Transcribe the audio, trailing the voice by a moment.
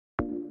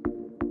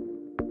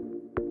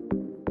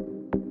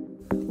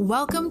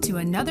Welcome to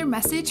another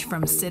message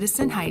from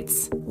Citizen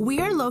Heights. We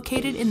are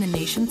located in the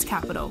nation's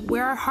capital,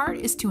 where our heart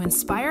is to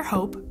inspire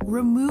hope,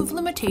 remove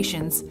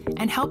limitations,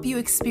 and help you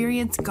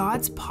experience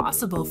God's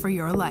possible for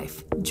your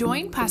life.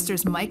 Join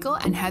Pastors Michael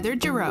and Heather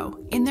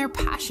Giroux in their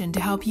passion to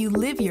help you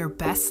live your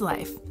best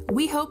life.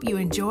 We hope you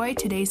enjoy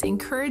today's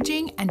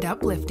encouraging and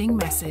uplifting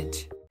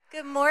message.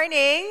 Good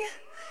morning.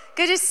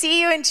 Good to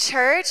see you in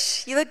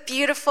church. You look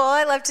beautiful.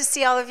 I love to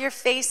see all of your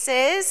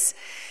faces.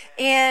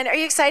 And are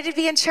you excited to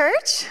be in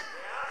church?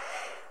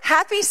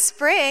 Happy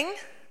spring.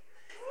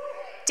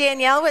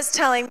 Danielle was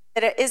telling me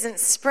that it isn't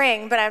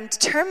spring, but I'm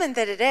determined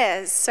that it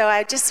is. So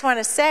I just want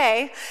to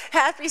say,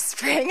 happy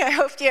spring. I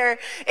hope you're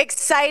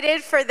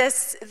excited for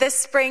this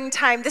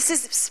springtime. This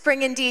is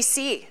spring in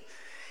DC.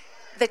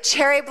 The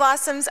cherry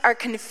blossoms are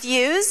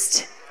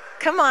confused.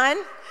 Come on.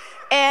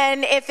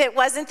 And if it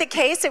wasn't the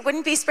case, it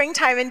wouldn't be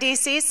springtime in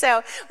DC.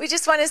 So we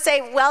just want to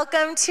say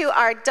welcome to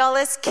our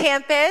Dulles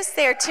campus.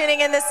 They are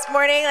tuning in this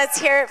morning. Let's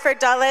hear it for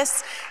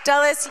Dulles.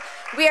 Dulles,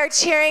 we are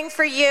cheering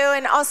for you,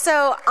 and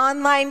also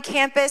online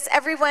campus,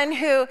 everyone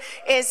who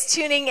is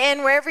tuning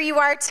in wherever you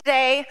are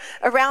today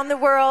around the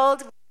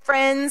world.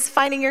 Friends,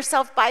 finding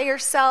yourself by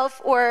yourself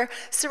or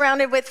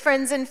surrounded with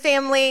friends and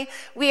family,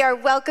 we are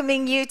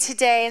welcoming you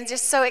today and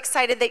just so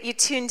excited that you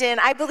tuned in.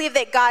 I believe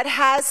that God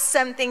has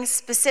something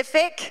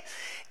specific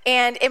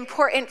and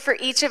important for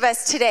each of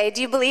us today.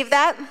 Do you believe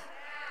that?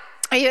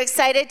 Are you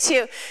excited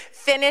to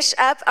finish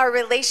up our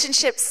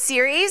relationship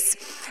series?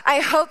 I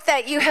hope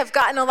that you have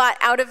gotten a lot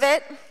out of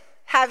it.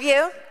 Have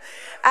you?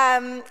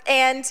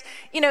 And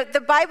you know,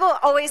 the Bible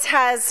always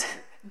has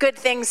good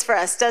things for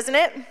us, doesn't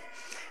it?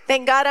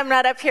 Thank God I'm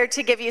not up here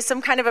to give you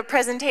some kind of a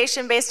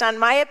presentation based on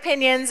my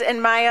opinions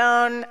and my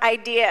own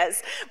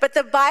ideas. But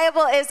the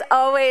Bible is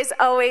always,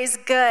 always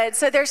good.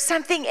 So there's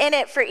something in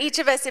it for each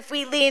of us if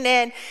we lean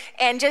in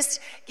and just,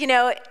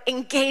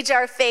 engage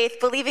our faith,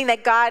 believing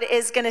that God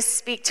is going to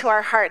speak to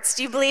our hearts.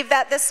 Do you believe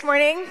that this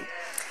morning?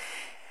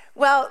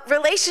 Well,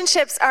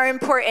 relationships are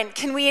important.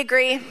 Can we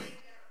agree?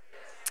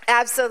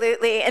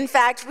 Absolutely. In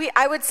fact,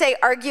 I would say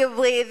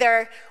arguably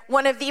they're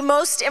one of the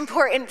most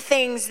important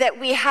things that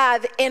we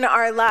have in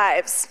our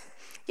lives.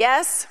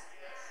 Yes?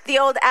 The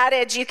old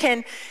adage, you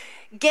can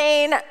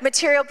gain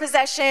material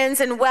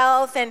possessions and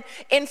wealth and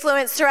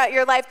influence throughout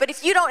your life, but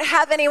if you don't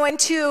have anyone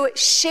to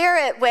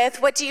share it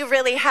with, what do you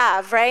really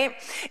have, right?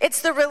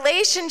 It's the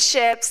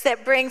relationships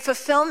that bring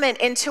fulfillment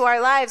into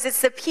our lives.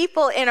 It's the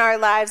people in our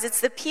lives.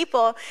 It's the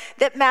people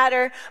that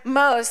matter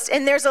most.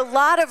 And there's a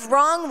lot of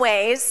wrong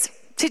ways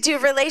to do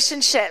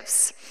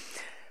relationships,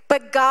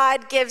 but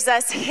God gives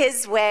us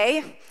his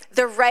way,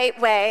 the right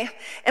way,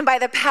 and by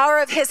the power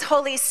of his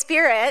Holy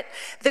Spirit,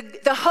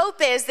 the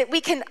hope is that we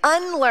can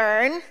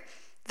unlearn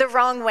the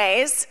wrong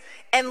ways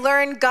and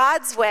learn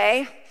God's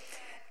way,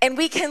 and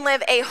we can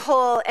live a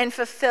whole and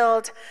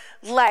fulfilled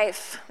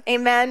life.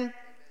 Amen.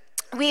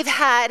 We've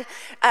had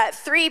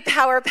 3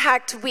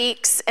 power-packed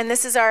weeks, and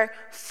this is our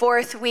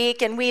 4th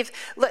week, and we've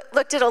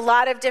looked at a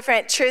lot of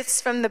different truths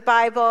from the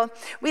Bible.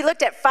 We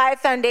looked at 5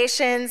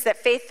 foundations that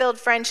faith-filled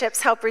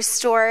friendships help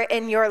restore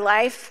in your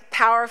life.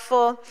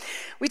 Powerful.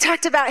 We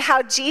talked about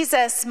how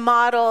Jesus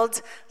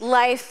modeled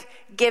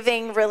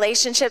life-giving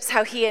relationships,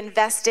 how he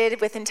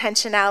invested with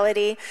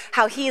intentionality,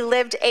 how he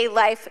lived a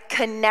life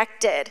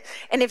connected.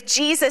 And if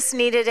Jesus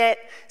needed it,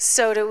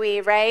 so do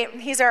we, right?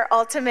 He's our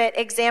ultimate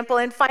example.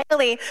 And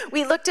finally,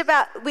 we looked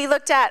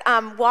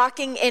at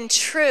walking in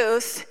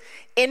truth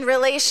in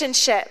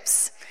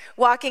relationships.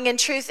 Walking in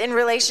truth in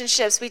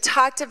relationships. We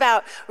talked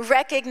about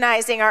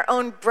recognizing our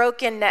own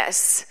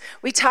brokenness.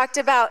 We talked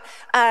about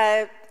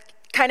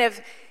kind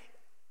of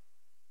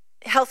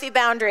healthy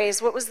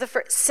boundaries. What was the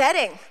first?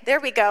 Setting. There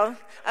we go.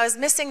 I was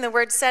missing the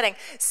word setting.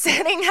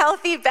 Setting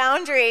healthy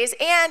boundaries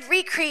and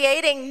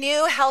recreating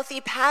new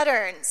healthy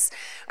patterns.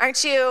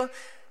 Aren't you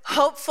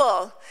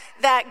hopeful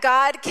that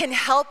God can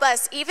help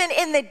us even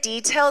in the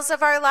details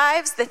of our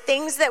lives, the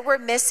things that we're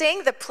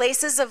missing, the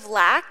places of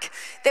lack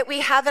that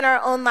we have in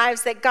our own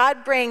lives, that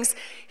God brings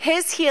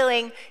his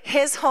healing,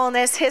 his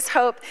wholeness, his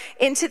hope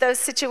into those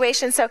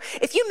situations. So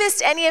if you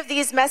missed any of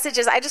these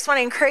messages, I just want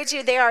to encourage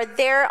you, they are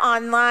there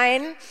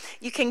online.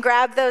 You can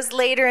grab those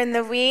later in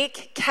the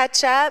week,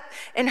 catch up,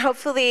 and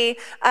hopefully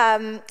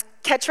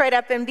catch right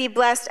up and be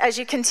blessed as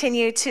you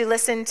continue to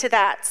listen to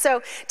that.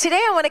 So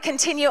today I want to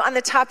continue on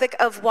the topic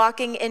of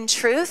walking in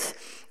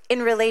truth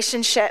in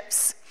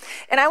relationships.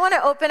 And I want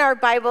to open our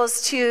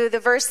Bibles to the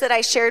verse that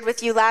I shared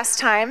with you last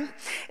time,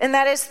 and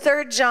that is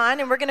 3 John,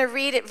 and we're going to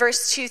read it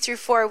verse 2 through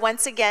 4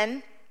 once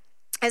again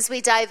as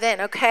we dive in,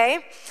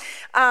 okay?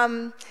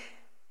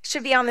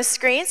 Should be on the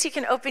screen, so you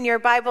can open your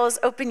Bibles,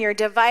 open your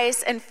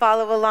device, and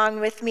follow along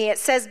with me. It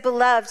says,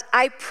 "Beloved,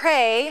 I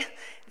pray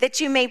that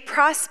you may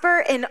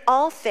prosper in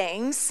all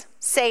things."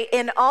 Say,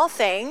 in all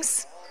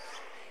things.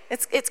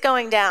 It's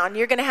going down.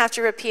 You're going to have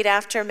to repeat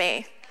after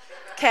me.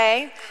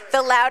 Okay?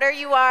 The louder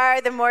you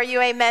are, the more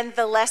you amen,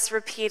 the less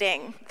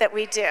repeating that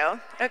we do.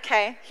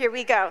 Okay, here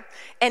we go.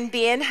 "And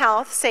be in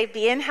health." Say,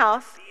 be in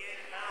health.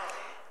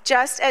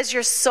 Just as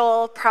your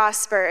soul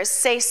prospers.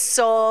 Say,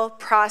 soul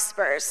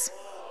prospers.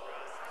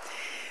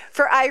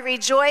 For I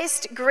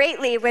rejoiced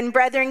greatly when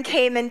brethren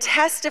came and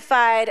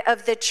testified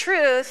of the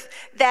truth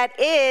that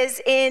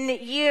is in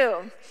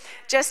you,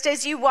 just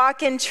as you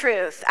walk in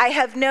truth. I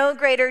have no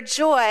greater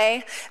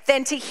joy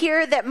than to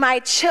hear that my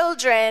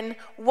children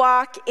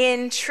walk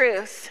in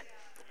truth.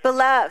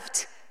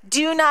 Beloved,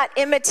 do not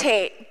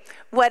imitate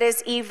what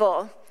is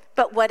evil,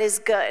 but what is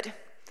good.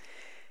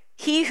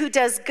 He who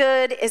does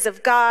good is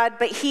of God,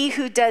 but he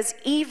who does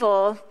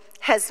evil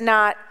has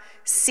not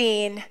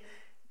seen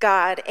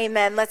God.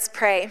 Amen. Let's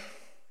pray.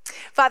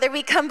 Father,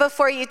 we come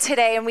before you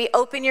today and we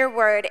open your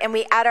word and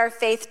we add our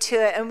faith to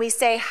it and we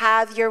say,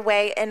 have your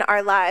way in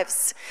our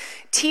lives.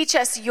 Teach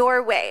us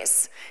your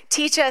ways.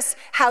 Teach us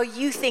how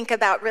you think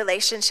about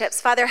relationships.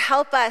 Father,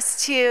 help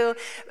us to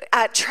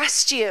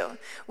trust you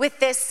with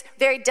this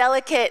very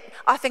delicate,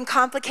 often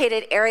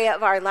complicated area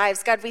of our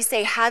lives. God, we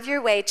say, have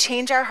your way,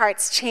 change our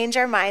hearts, change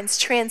our minds,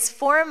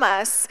 transform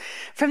us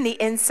from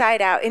the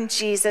inside out in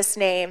Jesus'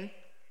 name.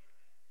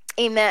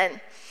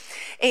 Amen.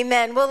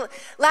 Amen. Well,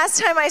 last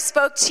time I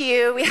spoke to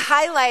you, we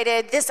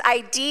highlighted this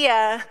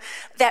idea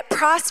that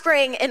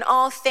prospering in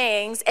all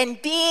things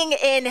and being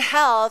in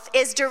health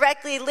is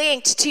directly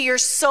linked to your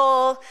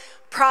soul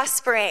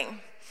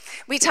prospering.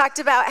 We talked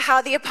about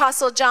how the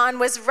Apostle John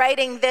was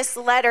writing this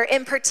letter,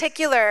 in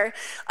particular,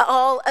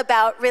 all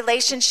about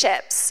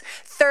relationships.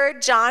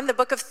 3 John, the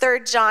book of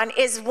 3 John,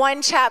 is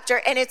one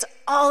chapter, and it's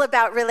all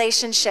about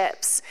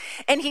relationships.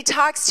 And he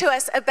talks to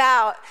us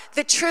about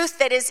the truth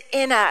that is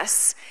in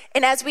us.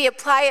 And as we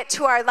apply it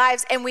to our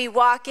lives and we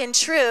walk in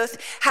truth,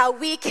 how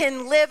we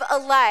can live a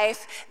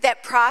life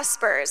that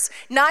prospers,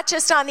 not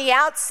just on the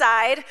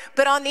outside,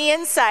 but on the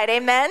inside,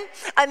 amen?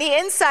 On the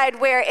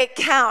inside where it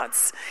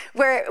counts,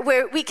 where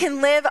we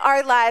can live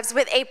our lives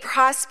with a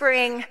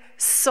prospering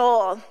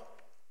soul.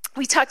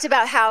 We talked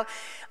about how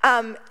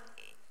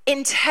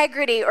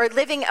integrity, or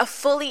living a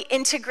fully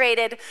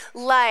integrated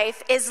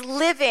life, is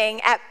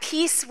living at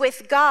peace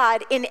with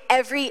God in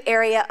every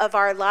area of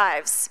our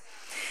lives.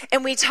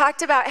 And we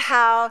talked about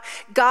how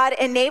God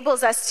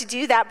enables us to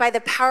do that by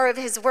the power of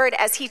his word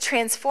as he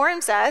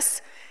transforms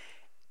us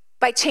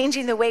by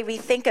changing the way we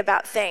think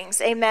about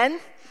things.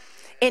 Amen?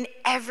 In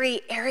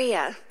every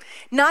area.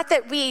 Not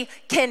that we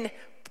can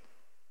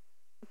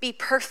be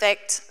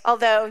perfect,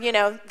 although,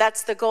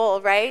 that's the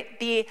goal, right?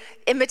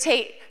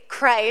 Imitate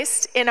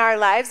Christ in our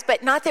lives,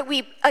 but not that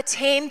we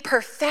attain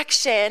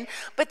perfection,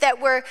 but that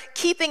we're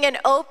keeping an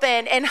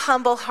open and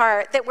humble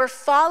heart, that we're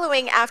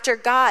following after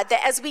God,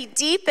 that as we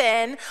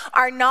deepen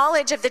our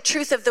knowledge of the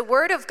truth of the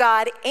Word of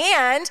God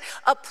and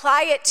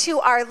apply it to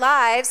our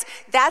lives,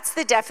 that's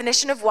the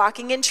definition of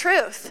walking in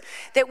truth,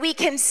 that we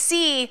can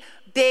see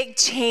big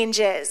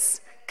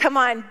changes. Come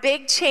on,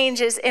 big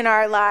changes in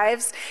our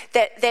lives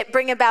that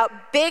bring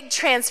about big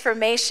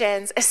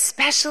transformations,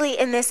 especially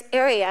in this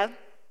area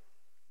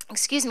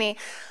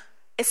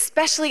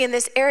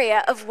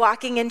of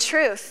walking in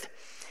truth.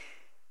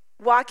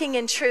 Walking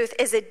in truth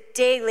is a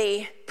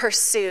daily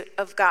pursuit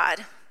of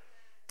God.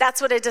 That's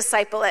what a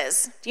disciple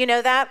is. Do you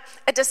know that?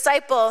 A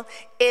disciple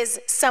is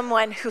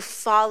someone who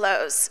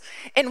follows.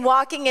 And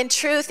walking in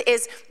truth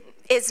is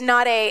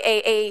not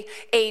a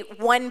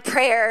one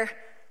prayer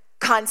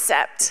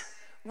concept.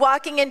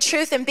 Walking in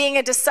truth and being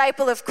a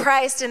disciple of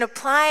Christ and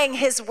applying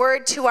his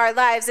word to our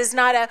lives is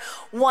not a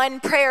one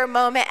prayer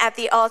moment at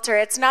the altar.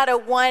 It's not a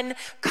one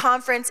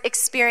conference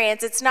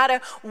experience. It's not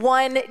a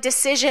one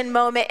decision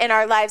moment in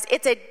our lives.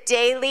 It's a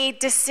daily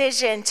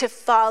decision to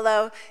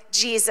follow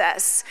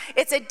Jesus.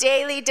 It's a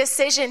daily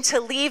decision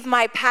to leave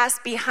my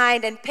past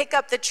behind and pick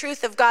up the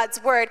truth of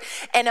God's word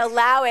and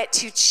allow it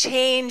to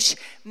change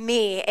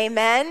me.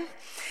 Amen?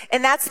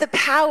 And that's the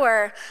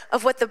power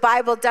of what the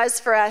Bible does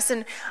for us.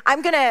 And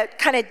I'm going to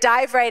kind of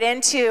dive right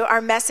into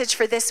our message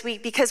for this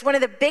week, because one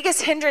of the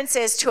biggest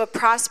hindrances to a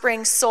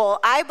prospering soul,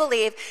 I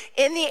believe,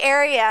 in the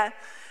area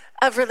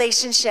of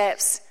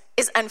relationships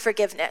is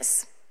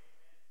unforgiveness.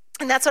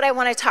 And that's what I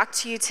want to talk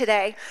to you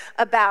today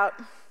about.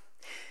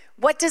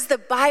 What does the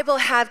Bible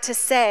have to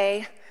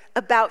say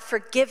about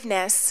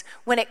forgiveness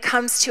when it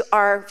comes to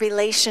our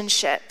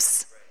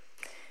relationships?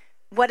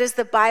 What does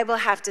the Bible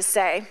have to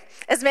say?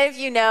 As many of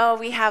you know,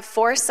 we have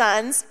 4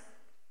 sons,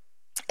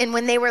 and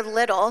when they were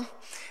little,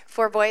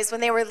 4 boys,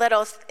 when they were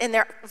little, and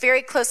they're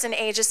very close in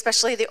age,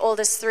 especially the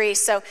oldest 3,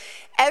 so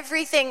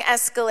everything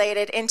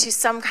escalated into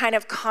some kind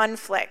of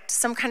conflict,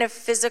 some kind of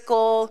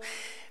physical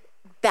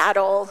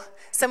battle,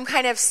 some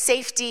kind of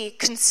safety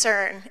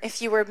concern,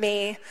 if you were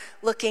me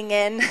looking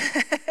in.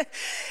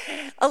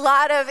 A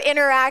lot of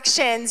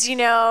interactions,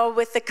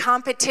 with the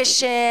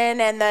competition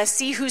and the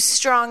see who's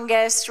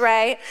strongest,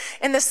 right?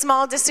 And the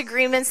small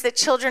disagreements that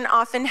children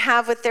often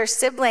have with their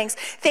siblings.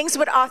 Things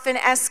would often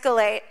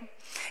escalate.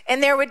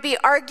 And there would be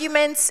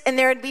arguments, and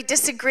there would be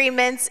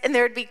disagreements, and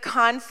there would be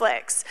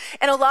conflicts.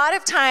 And a lot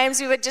of times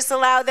we would just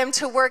allow them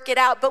to work it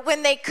out. But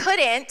when they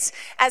couldn't,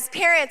 as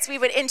parents, we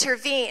would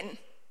intervene.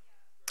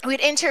 We'd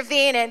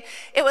intervene, and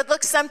it would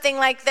look something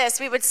like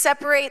this. We would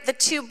separate the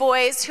 2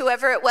 boys,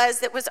 whoever it was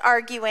that was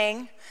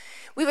arguing.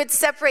 We would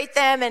separate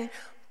them and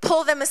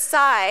pull them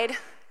aside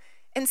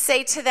and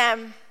say to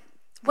them,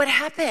 what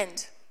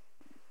happened?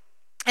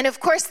 And of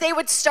course, they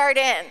would start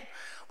in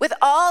with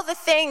all the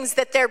things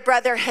that their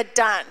brother had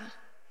done,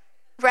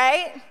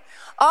 right?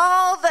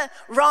 All the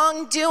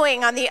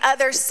wrongdoing on the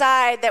other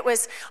side, that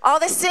was all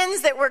the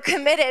sins that were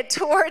committed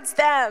towards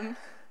them.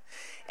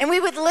 And we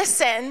would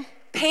listen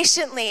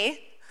patiently.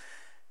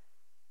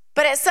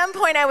 But at some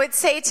point I would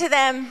say to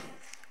them,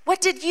 what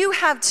did you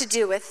have to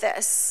do with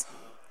this?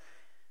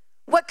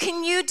 What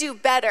can you do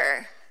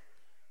better?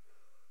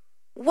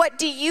 What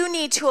do you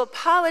need to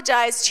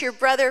apologize to your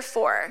brother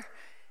for?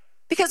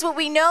 Because what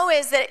we know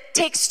is that it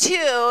takes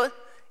two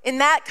in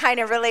that kind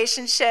of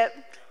relationship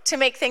to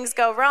make things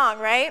go wrong,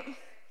 right?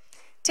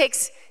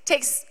 Takes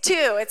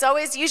two. It's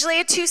always usually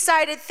a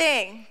two-sided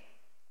thing.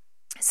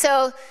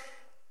 So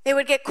they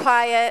would get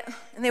quiet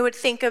and they would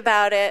think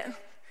about it.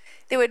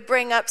 They would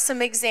bring up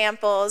some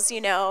examples,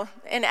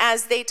 and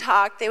as they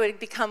talked, they would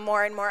become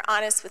more and more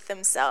honest with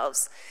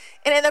themselves.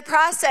 And in the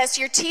process,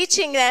 you're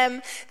teaching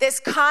them this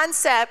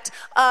concept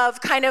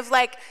of kind of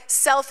like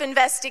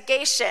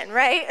self-investigation,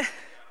 right?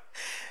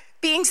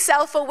 Being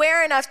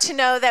self-aware enough to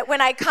know that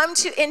when I come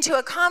into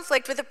a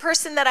conflict with a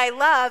person that I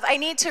love, I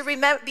need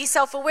to be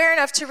self-aware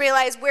enough to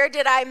realize, where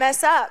did I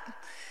mess up?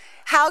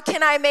 How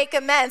can I make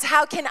amends?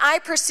 How can I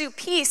pursue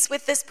peace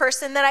with this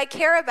person that I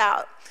care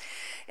about?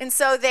 And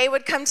so they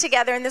would come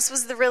together, and this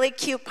was the really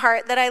cute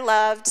part that I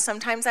loved.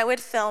 Sometimes I would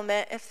film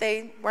it if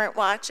they weren't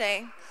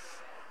watching.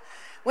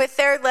 With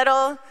their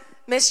little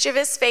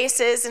mischievous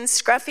faces and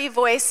scruffy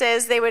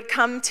voices, they would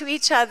come to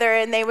each other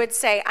and they would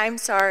say, I'm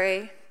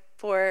sorry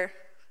for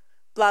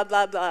blah,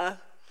 blah, blah.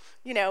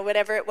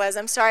 Whatever it was.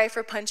 I'm sorry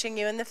for punching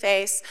you in the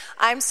face.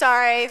 I'm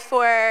sorry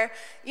for,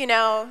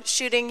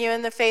 shooting you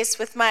in the face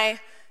with my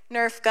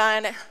Nerf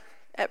gun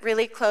at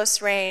really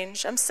close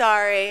range. I'm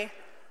sorry.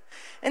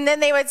 And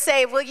then they would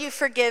say, will you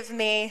forgive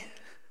me?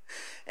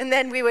 And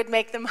then we would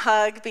make them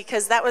hug,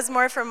 because that was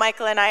more for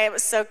Michael and I. It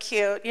was so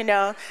cute,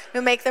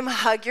 We'd make them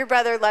hug your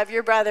brother, love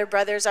your brother.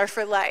 Brothers are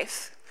for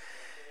life.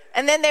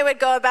 And then they would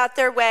go about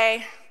their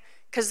way,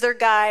 because they're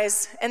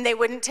guys, and they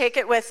wouldn't take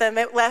it with them.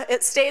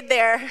 It stayed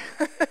there.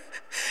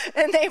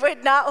 And they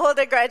would not hold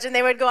a grudge, and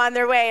they would go on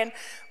their way and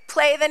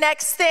play the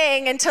next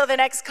thing until the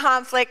next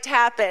conflict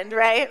happened,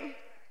 right?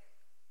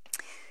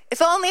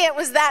 If only it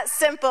was that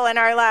simple in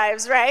our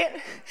lives, right?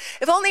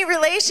 If only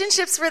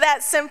relationships were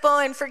that simple,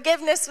 and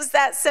forgiveness was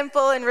that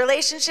simple, and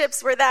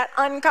relationships were that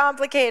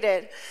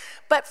uncomplicated.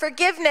 But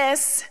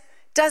forgiveness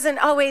doesn't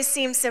always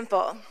seem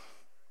simple.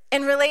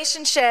 And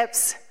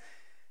relationships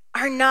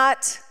are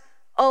not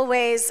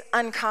always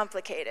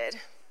uncomplicated,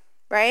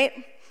 right?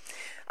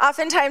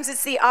 Oftentimes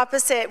it's the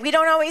opposite. We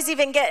don't always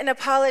even get an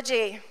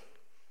apology.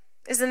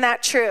 Isn't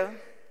that true?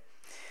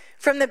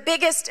 From the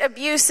biggest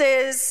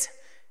abuses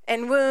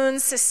and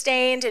wounds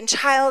sustained in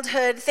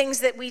childhood,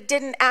 things that we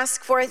didn't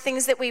ask for,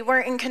 things that we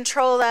weren't in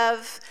control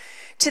of,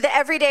 to the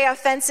everyday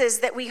offenses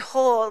that we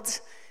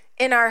hold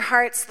in our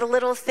hearts, the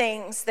little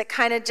things that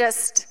kind of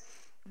just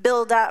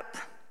build up.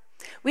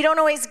 We don't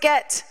always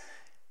get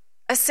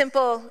a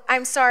simple,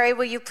 I'm sorry,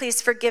 will you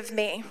please forgive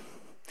me?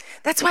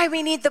 That's why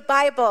we need the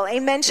Bible.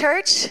 Amen,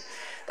 church?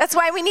 That's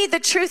why we need the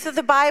truth of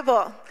the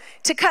Bible,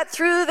 to cut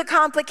through the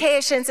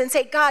complications and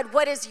say, God,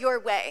 what is your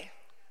way?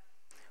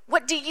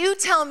 What do you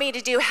tell me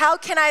to do? How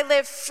can I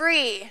live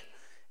free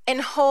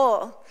and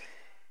whole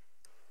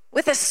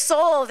with a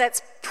soul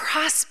that's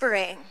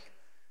prospering?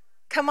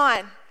 Come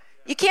on.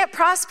 You can't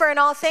prosper in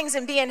all things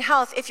and be in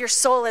health if your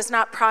soul is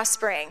not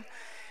prospering.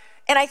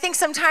 And I think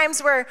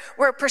sometimes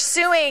we're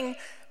pursuing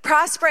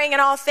prospering in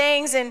all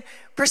things and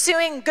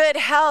pursuing good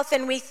health,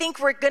 and we think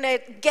we're going to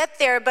get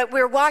there, but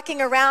we're walking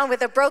around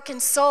with a broken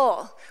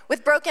soul,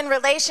 with broken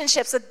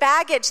relationships, with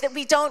baggage that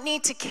we don't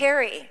need to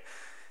carry.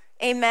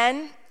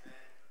 Amen?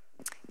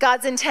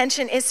 God's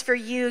intention is for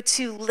you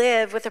to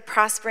live with a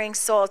prospering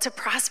soul, to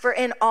prosper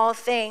in all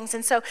things.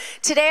 And so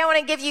today I want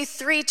to give you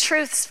 3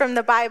 truths from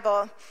the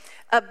Bible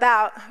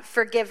about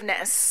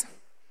forgiveness.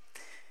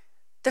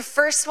 The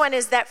first one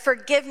is that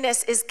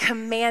forgiveness is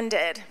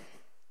commanded.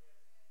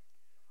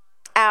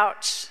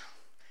 Ouch.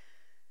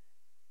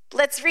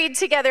 Let's read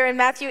together in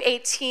Matthew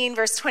 18,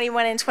 verse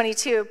 21 and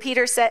 22.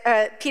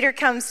 Peter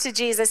comes to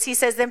Jesus. He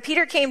says, then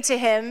Peter came to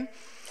him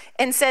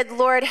and said,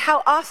 Lord,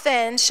 how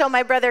often shall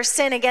my brother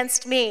sin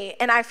against me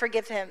and I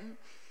forgive him?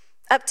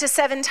 Up to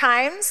 7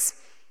 times?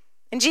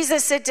 And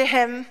Jesus said to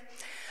him,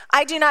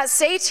 I do not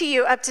say to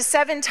you up to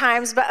 7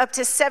 times, but up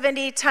to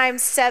 70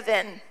 times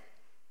 7.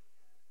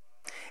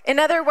 In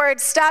other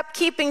words, stop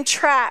keeping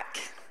track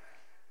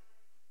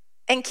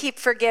and keep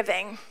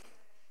forgiving.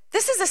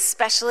 This is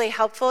especially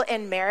helpful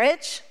in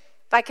marriage.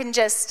 If I can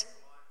just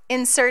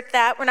insert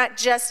that. We're not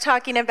just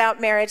talking about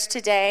marriage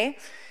today,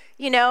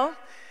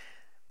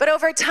 But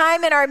over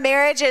time in our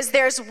marriages,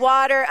 there's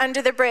water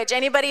under the bridge.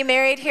 Anybody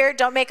married here?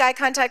 Don't make eye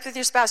contact with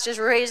your spouse. Just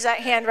raise that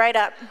hand right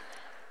up.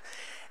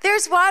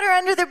 There's water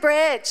under the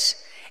bridge.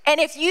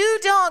 And if you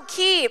don't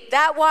keep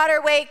that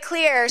waterway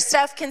clear,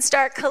 stuff can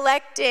start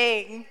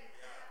collecting.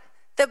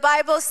 The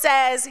Bible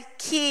says,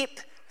 keep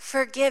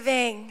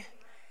forgiving.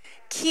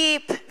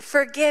 Keep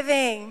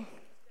forgiving.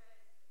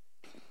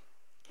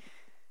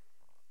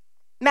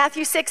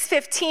 Matthew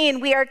 6:15,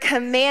 we are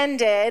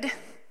commanded,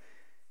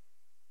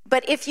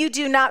 but if you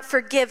do not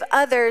forgive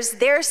others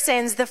their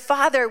sins, the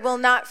Father will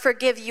not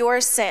forgive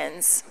your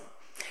sins.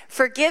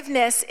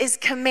 Forgiveness is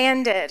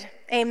commanded.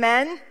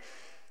 Amen?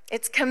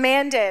 It's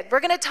commanded. We're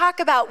going to talk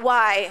about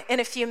why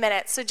in a few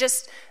minutes, so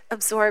just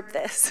absorb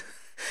this.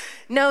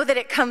 Know that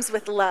it comes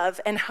with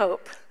love and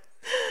hope.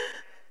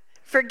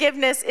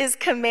 Forgiveness is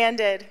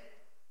commanded.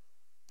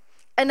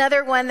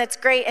 Another one that's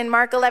great in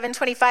Mark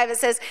 11:25, it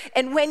says,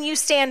 and when you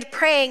stand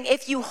praying,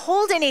 if you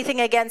hold anything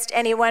against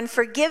anyone,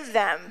 forgive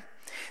them,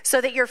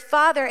 so that your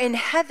Father in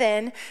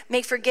heaven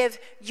may forgive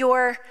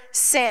your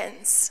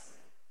sins.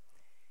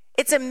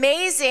 It's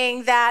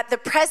amazing that the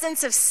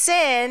presence of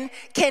sin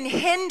can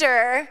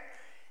hinder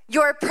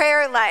your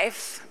prayer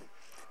life.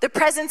 The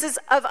presence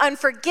of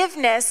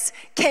unforgiveness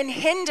can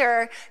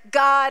hinder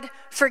God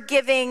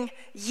forgiving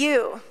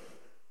you.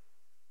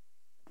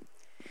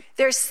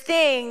 There's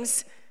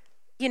things,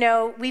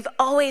 we've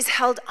always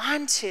held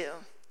on to.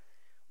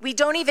 We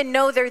don't even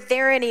know they're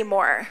there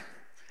anymore.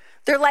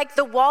 They're like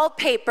the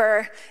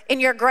wallpaper in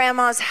your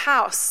grandma's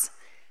house.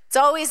 It's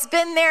always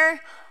been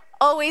there,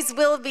 always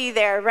will be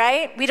there,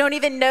 right? We don't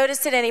even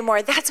notice it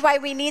anymore. That's why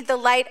we need the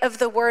light of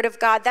the Word of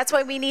God. That's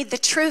why we need the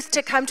truth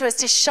to come to us,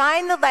 to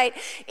shine the light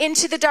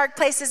into the dark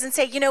places and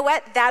say, you know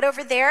what? That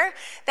over there,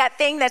 that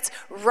thing that's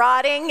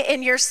rotting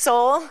in your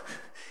soul,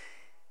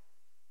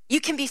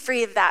 you can be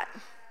free of that.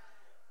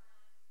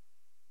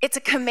 It's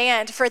a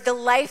command for the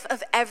life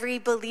of every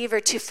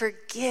believer to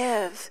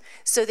forgive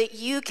so that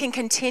you can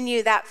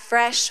continue that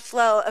fresh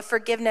flow of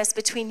forgiveness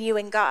between you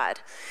and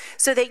God,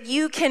 so that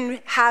you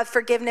can have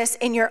forgiveness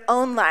in your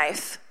own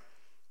life.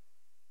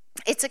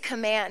 It's a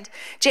command.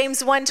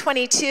 James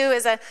 1:22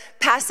 is a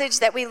passage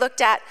that we looked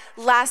at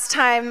last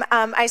time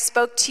I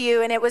spoke to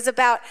you, and it was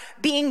about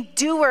being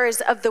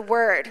doers of the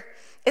word.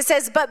 It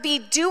says, but be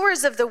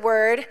doers of the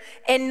word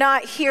and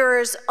not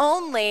hearers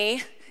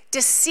only,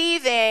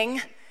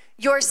 deceiving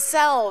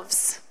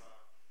yourselves.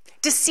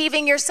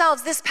 Deceiving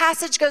yourselves. This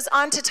passage goes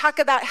on to talk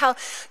about how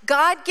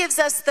God gives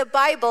us the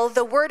Bible,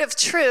 the word of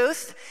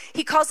truth.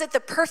 He calls it the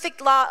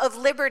perfect law of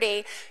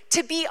liberty,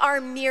 to be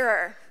our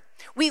mirror.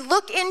 We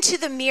look into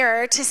the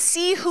mirror to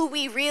see who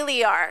we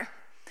really are.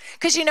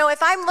 Because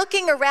if I'm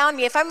looking around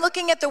me, if I'm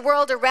looking at the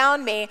world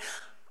around me,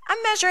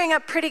 I'm measuring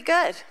up pretty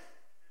good,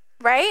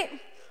 right?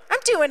 I'm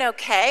doing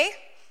okay.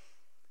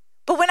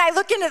 But when I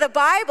look into the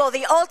Bible,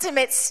 the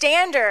ultimate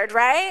standard,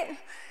 right?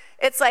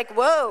 It's like,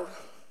 whoa,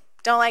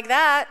 don't like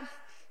that.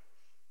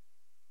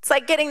 It's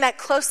like getting that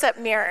close-up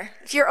mirror.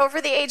 If you're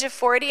over the age of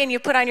 40 and you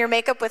put on your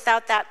makeup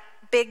without that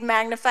big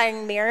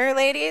magnifying mirror,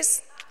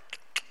 ladies,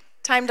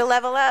 time to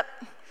level up.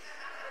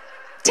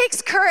 It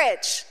takes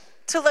courage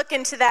to look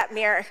into that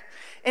mirror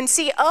and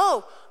see,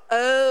 oh,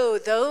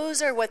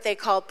 those are what they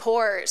call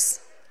pores.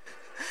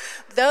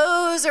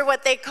 Those are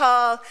what they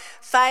call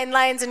fine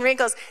lines and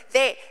wrinkles.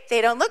 They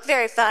don't look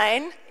very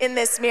fine in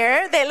this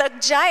mirror. They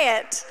look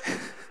giant.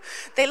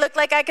 They look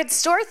like I could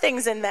store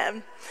things in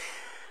them.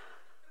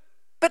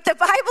 But the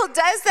Bible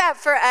does that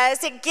for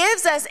us. It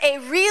gives us a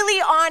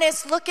really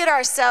honest look at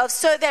ourselves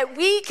so that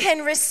we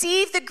can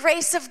receive the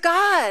grace of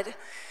God. It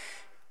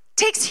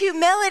takes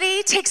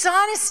humility, takes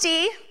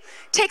honesty,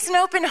 takes an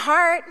open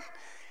heart.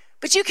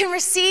 But you can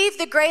receive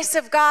the grace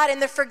of God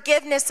and the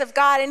forgiveness of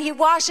God, and He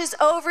washes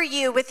over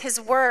you with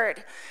His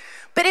word.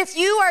 But if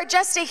you are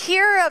just a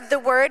hearer of the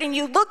word and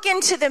you look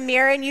into the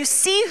mirror and you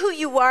see who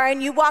you are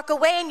and you walk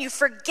away and you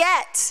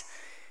forget,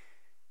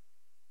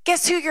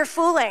 guess who you're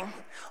fooling?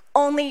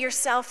 Only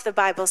yourself, the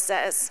Bible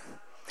says.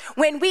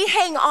 When we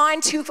hang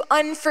on to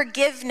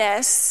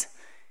unforgiveness,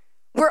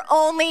 we're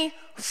only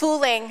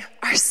fooling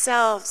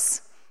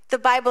ourselves. The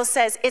Bible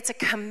says it's a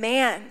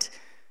command.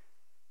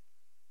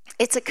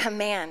 It's a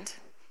command.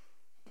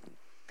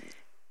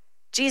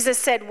 Jesus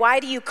said, why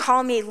do you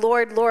call me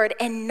Lord, Lord,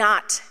 and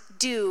not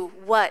do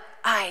what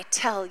I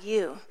tell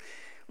you?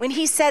 When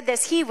he said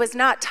this, he was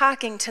not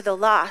talking to the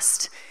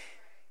lost.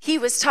 He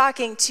was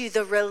talking to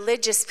the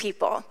religious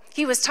people.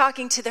 He was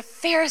talking to the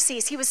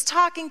Pharisees. He was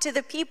talking to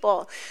the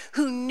people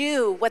who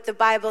knew what the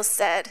Bible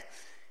said,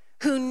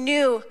 who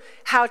knew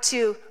how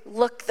to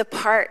look the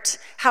part,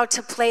 how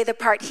to play the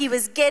part. He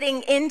was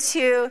getting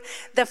into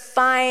the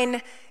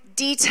fine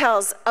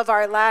details of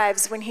our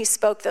lives when he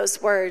spoke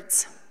those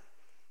words.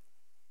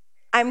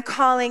 I'm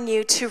calling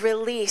you to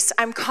release.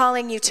 I'm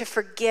calling you to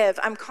forgive.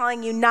 I'm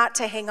calling you not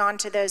to hang on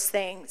to those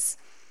things.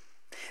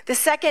 The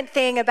second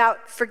thing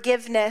about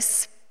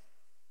forgiveness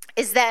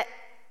is that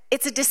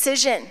it's a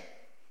decision.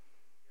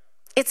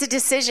 It's a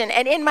decision.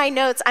 And in my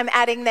notes, I'm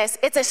adding this.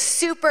 It's a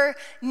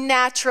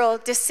supernatural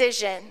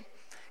decision.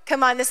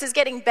 Come on, this is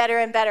getting better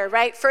and better,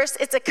 right? First,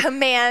 it's a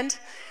command.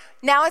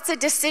 Now it's a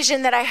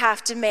decision that I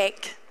have to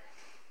make.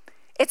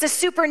 It's a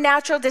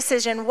supernatural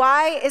decision.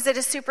 Why is it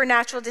a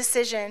supernatural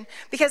decision?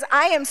 Because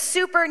I am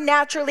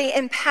supernaturally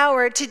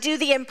empowered to do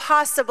the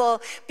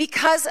impossible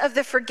because of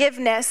the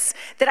forgiveness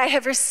that I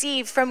have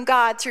received from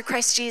God through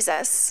Christ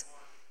Jesus.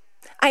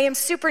 I am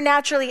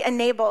supernaturally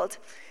enabled.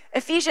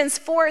 Ephesians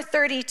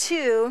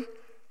 4:32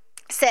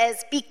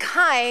 says, be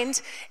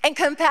kind and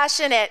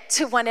compassionate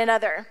to one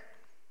another,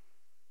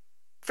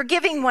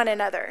 forgiving one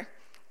another,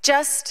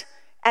 just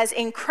as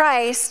in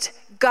Christ,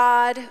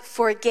 God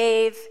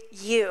forgave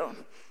you.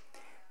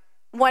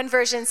 One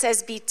version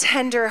says, be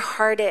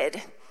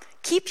tender-hearted.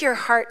 Keep your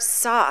heart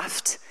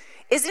soft.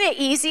 Isn't it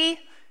easy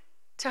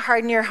to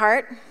harden your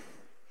heart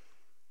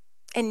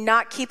and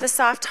not keep a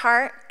soft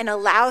heart and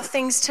allow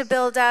things to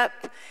build up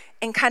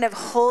and kind of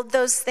hold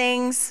those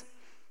things?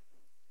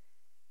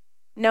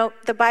 Nope,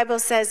 the Bible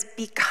says,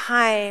 be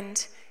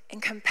kind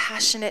and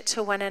compassionate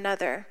to one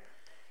another.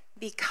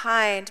 Be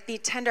kind, be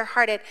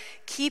tender-hearted,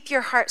 keep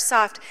your heart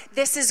soft.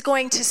 This is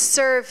going to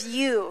serve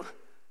you.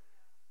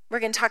 We're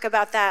going to talk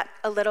about that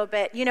a little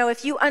bit. You know,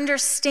 if you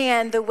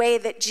understand the way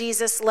that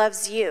Jesus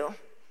loves you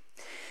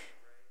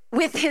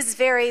with his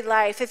very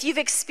life, if you've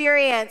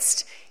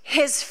experienced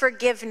his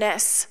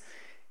forgiveness,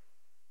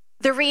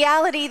 the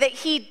reality that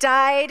he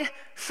died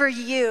for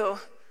you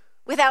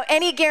without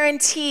any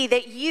guarantee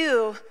that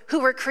you, who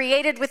were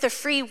created with a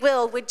free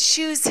will, would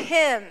choose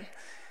him.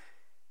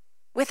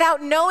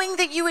 Without knowing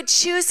that you would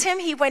choose him,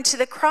 he went to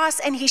the cross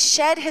and he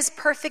shed his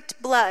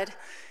perfect blood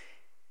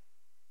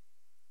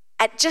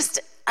at just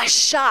a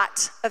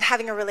shot of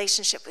having a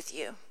relationship with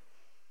you.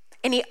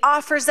 And he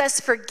offers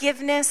us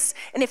forgiveness.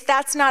 And if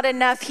that's not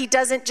enough, he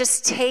doesn't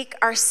just take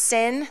our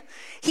sin.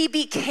 He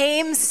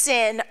became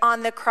sin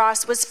on the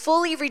cross, was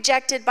fully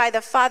rejected by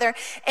the Father,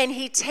 and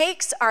he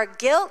takes our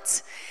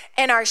guilt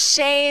and our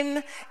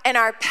shame and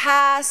our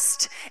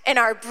past and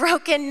our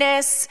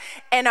brokenness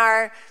and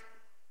our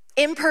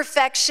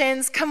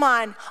imperfections, come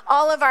on,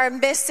 all of our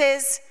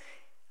misses,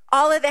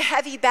 all of the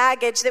heavy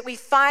baggage that we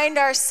find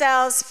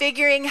ourselves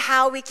figuring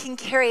how we can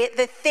carry it,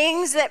 the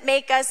things that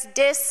make us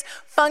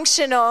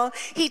dysfunctional,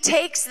 he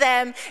takes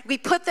them, we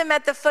put them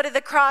at the foot of the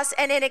cross,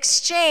 and in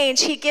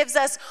exchange, he gives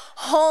us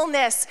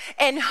wholeness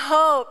and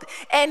hope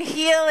and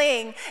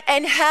healing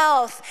and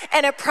health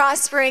and a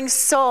prospering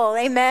soul.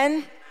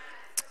 Amen?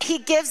 He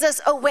gives us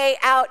a way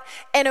out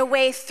and a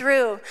way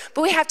through.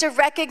 But we have to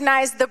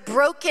recognize the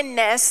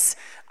brokenness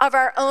of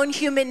our own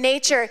human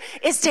nature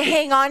is to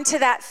hang on to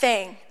that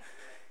thing.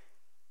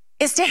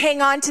 Is to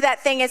hang on to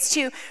that thing. Is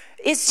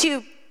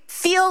to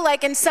feel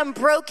like in some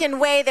broken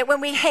way that when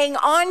we hang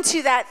on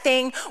to that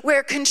thing,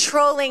 we're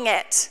controlling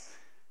it.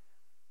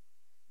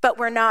 But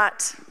we're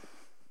not.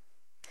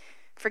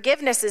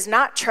 Forgiveness is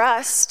not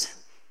trust.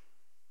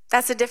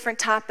 That's a different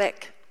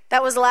topic.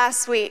 That was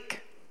last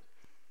week.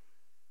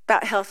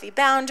 About healthy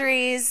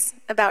boundaries,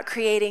 about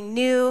creating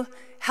new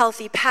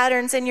healthy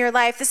patterns in your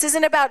life. This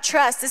isn't about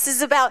trust. This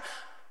is about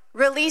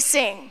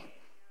releasing.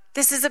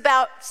 This is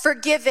about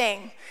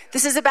forgiving.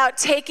 This is about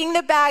taking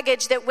the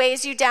baggage that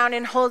weighs you down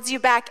and holds you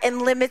back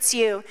and limits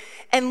you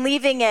and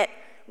leaving it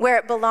where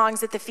it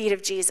belongs at the feet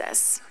of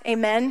Jesus.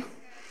 Amen?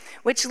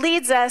 Which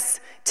leads us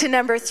to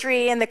number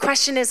 3, and the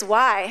question is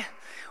why?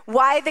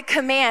 Why the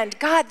command?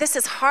 God, this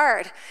is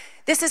hard.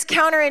 This is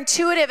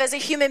counterintuitive as a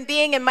human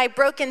being in my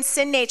broken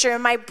sin nature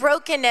and my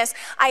brokenness.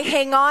 I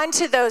hang on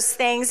to those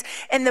things,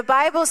 and the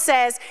Bible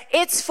says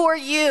it's for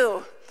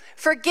you.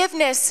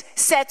 Forgiveness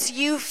sets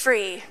you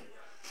free.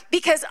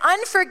 Because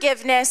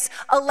unforgiveness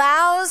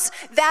allows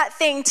that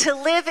thing to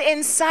live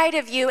inside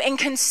of you and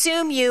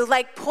consume you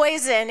like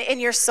poison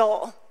in your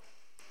soul.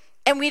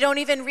 And we don't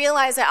even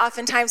realize that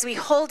oftentimes. We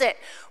hold it,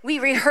 we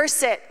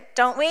rehearse it,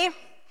 don't we?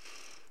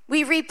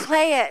 We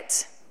replay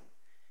it.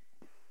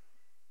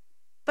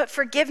 But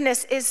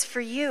forgiveness is for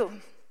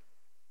you.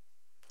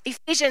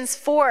 Ephesians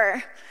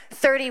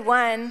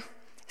 4:31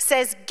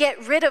 says,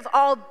 get rid of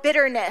all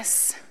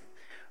bitterness,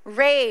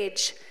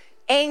 rage,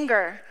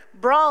 anger,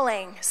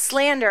 brawling,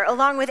 slander,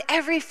 along with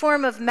every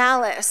form of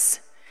malice.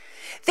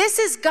 This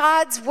is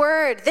God's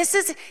word. This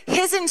is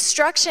his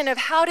instruction of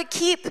how to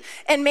keep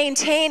and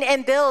maintain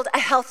and build a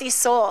healthy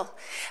soul,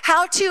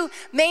 how to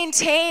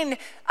maintain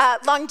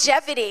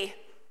longevity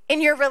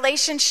in your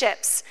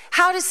relationships,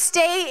 how to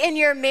stay in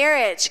your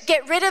marriage.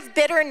 Get rid of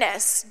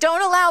bitterness.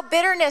 Don't allow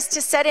bitterness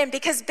to set in,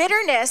 because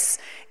bitterness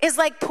is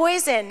like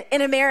poison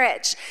in a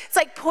marriage. It's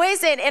like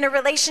poison in a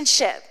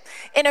relationship,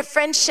 in a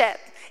friendship,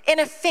 in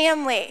a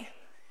family.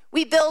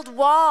 We build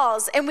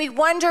walls and we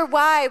wonder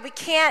why we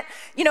can't,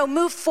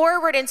 move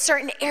forward in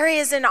certain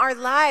areas in our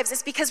lives.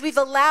 It's because we've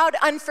allowed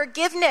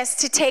unforgiveness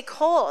to take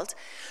hold.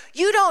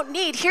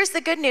 Here's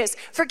the good news.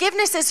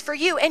 Forgiveness is for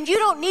you, and you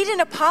don't need an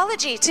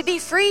apology to be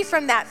free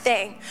from that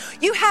thing.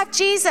 You have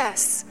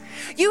Jesus.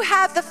 You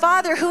have the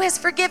Father who has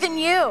forgiven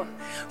you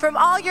from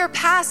all your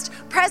past,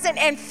 present,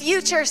 and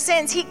future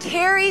sins. He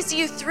carries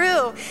you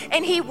through,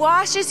 and he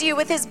washes you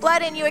with his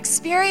blood, and you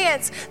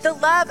experience the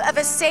love of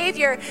a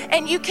Savior,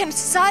 and you can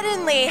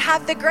suddenly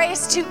have the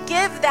grace to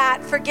give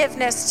that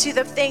forgiveness to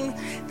the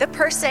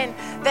person,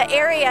 the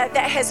area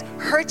that has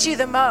hurt you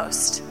the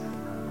most.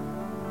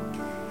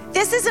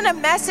 This isn't a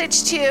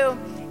message to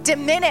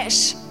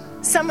diminish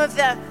some of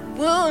the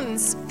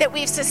wounds that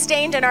we've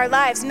sustained in our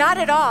lives. Not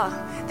at all.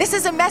 This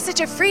is a message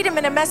of freedom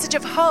and a message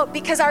of hope,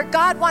 because our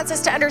God wants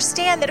us to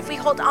understand that if we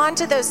hold on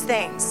to those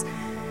things,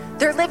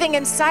 they're living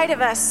inside of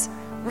us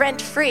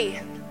rent-free.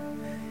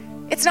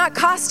 It's not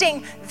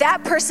costing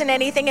that person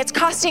anything, it's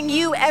costing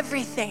you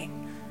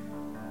everything.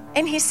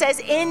 And he says,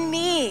 in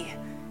me,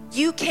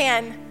 you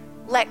can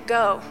let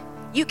go.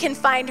 You can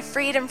find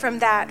freedom from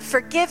that.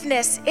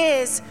 Forgiveness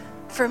is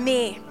for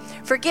me.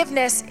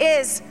 Forgiveness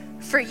is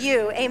for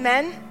you.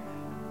 Amen?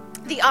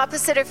 The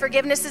opposite of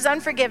forgiveness is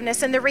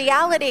unforgiveness. And the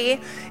reality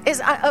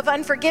of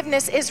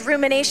unforgiveness is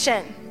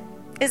rumination,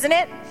 isn't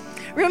it?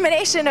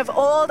 Rumination of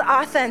old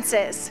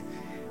offenses,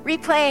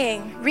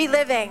 replaying,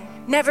 reliving,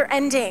 never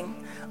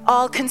ending,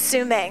 all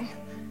consuming.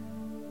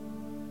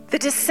 The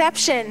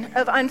deception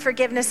of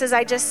unforgiveness, as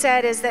I just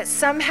said, is that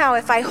somehow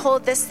if I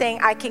hold this thing,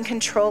 I can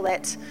control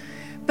it.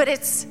 But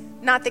it's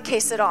not the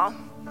case at all.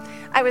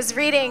 I was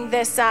reading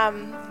this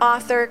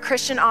author,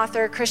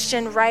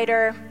 Christian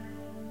writer.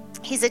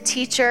 He's a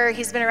teacher.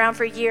 He's been around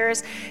for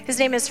years. His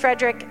name is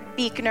Frederick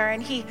Buechner,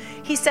 and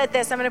he said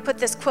this. I'm going to put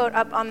this quote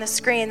up on the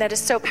screen that is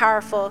so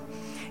powerful.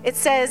 It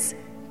says,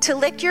 "To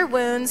lick your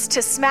wounds,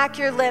 to smack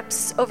your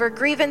lips over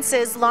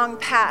grievances long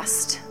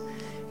past,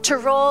 to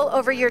roll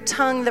over your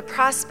tongue the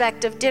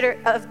prospect of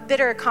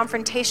bitter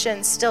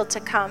confrontations still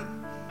to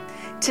come,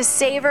 to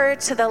savor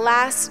to the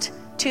last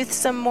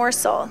toothsome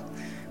morsel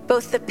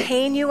both the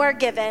pain you are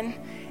given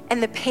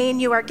and the pain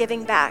you are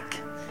giving back.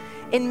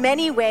 In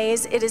many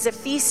ways, it is a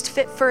feast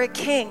fit for a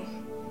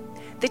king.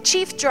 The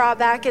chief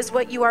drawback is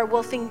what you are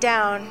wolfing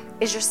down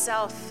is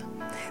yourself.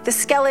 The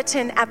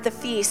skeleton at the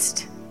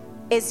feast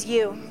is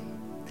you."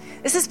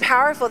 This is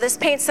powerful. This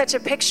paints such a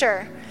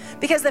picture.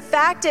 Because the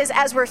fact is,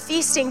 as we're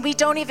feasting, we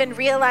don't even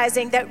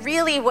realizing that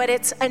really what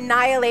it's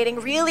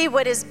annihilating, really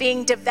what is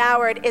being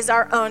devoured is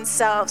our own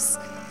selves.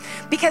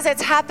 Because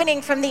it's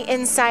happening from the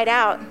inside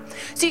out.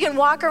 So you can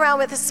walk around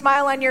with a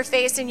smile on your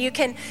face and you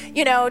can,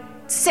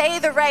 say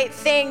the right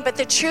thing, but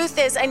the truth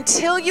is,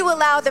 until you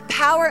allow the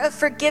power of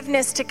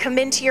forgiveness to come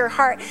into your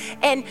heart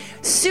and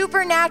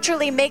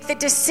supernaturally make the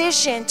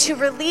decision to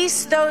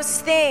release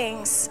those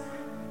things,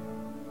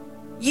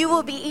 you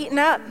will be eaten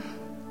up.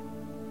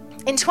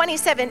 In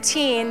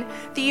 2017,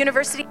 the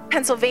University of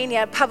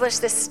Pennsylvania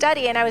published this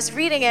study, and I was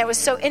reading it. It was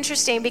so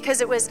interesting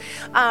because it was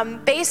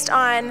based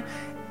on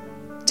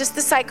just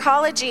the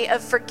psychology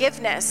of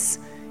forgiveness.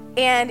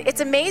 And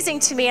it's amazing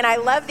to me, and I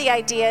love the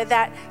idea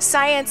that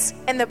science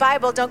and the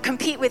Bible don't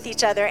compete with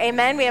each other.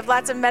 Amen? We have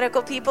lots of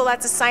medical people,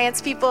 lots of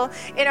science people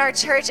in our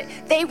church.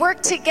 They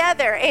work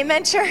together.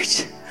 Amen,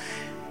 church?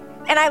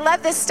 And I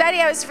love this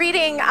study I was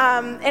reading,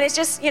 and it's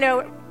just, in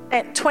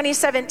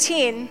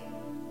 2017,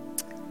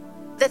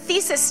 the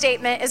thesis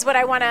statement is what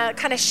I want to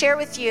kind of share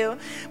with you,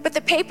 but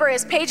the paper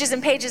is pages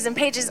and pages and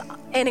pages,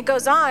 and it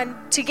goes on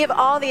to give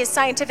all these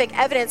scientific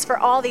evidence for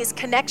all these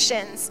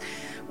connections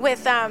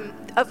with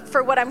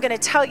for what I'm going to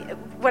tell you,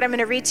 what I'm going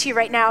to read to you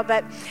right now.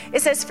 But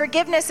it says,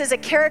 forgiveness is a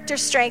character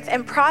strength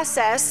and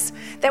process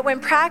that when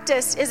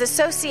practiced is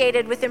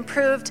associated with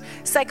improved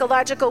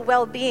psychological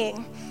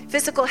well-being,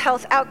 physical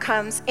health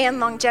outcomes, and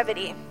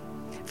longevity.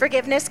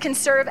 Forgiveness can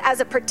serve as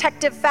a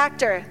protective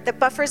factor that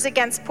buffers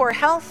against poor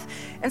health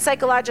and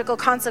psychological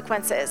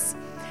consequences.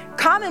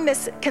 Common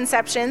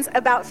misconceptions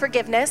about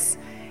forgiveness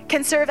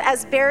can serve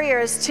as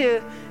barriers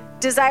to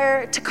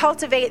desire to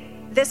cultivate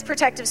this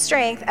protective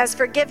strength, as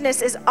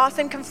forgiveness is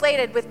often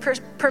conflated with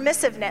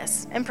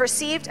permissiveness and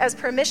perceived as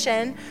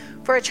permission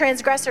for a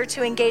transgressor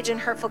to engage in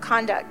hurtful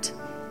conduct.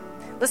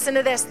 Listen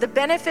to this. The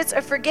benefits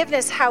of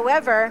forgiveness,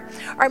 however,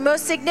 are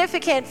most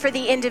significant for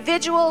the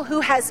individual who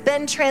has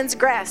been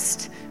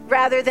transgressed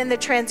rather than the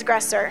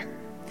transgressor.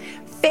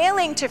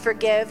 Failing to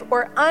forgive,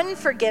 or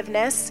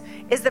unforgiveness,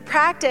 is the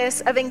practice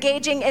of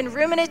engaging in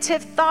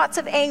ruminative thoughts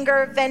of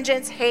anger,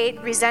 vengeance,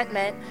 hate,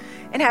 resentment,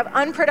 and have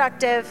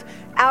unproductive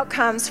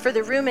outcomes for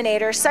the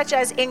ruminator, such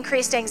as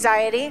increased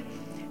anxiety,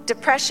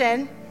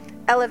 depression,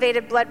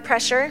 elevated blood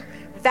pressure,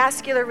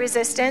 vascular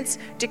resistance,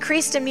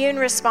 decreased immune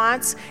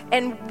response,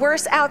 and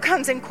worse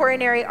outcomes in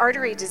coronary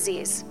artery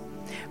disease.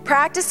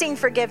 Practicing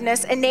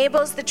forgiveness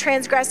enables the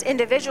transgressed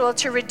individual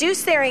to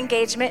reduce their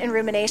engagement in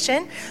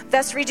rumination,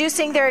 thus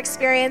reducing their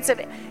experience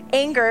of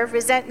anger,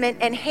 resentment,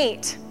 and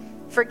hate.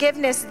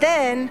 Forgiveness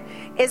then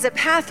is a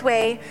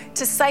pathway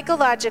to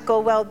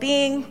psychological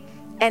well-being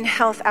and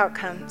health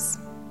outcomes.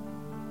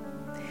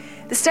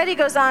 The study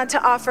goes on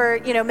to offer,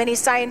 many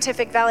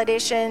scientific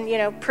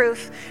validation,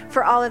 proof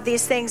for all of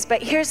these things.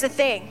 But here's the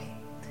thing.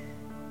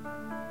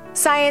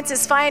 Science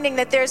is finding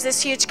that there's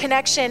this huge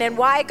connection, and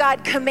why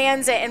God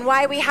commands it and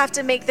why we have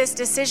to make this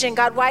decision.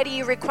 God, why do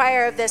you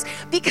require of this?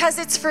 Because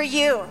it's for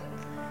you.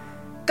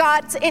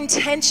 God's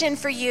intention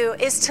for you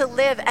is to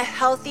live a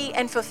healthy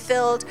and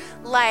fulfilled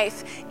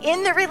life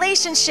in the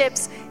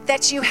relationships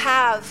that you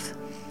have.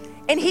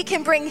 And he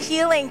can bring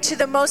healing to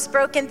the most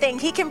broken thing.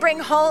 He can bring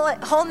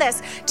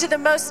wholeness to the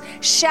most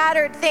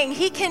shattered thing.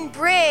 He can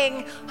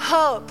bring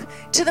hope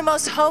to the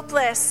most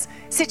hopeless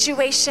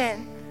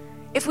situation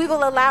if we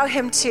will allow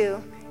him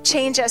to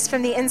change us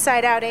from the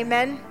inside out.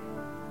 Amen?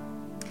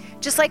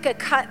 Just like a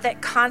cut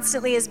that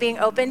constantly is being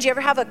opened. Do you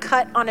ever have a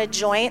cut on a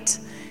joint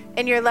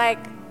and you're like,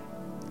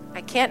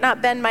 I can't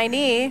not bend my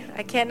knee.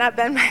 I can't not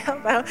bend my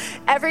elbow.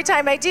 Every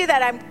time I do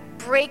that, I'm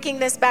breaking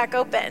this back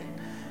open.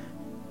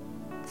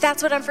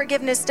 That's what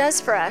unforgiveness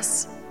does for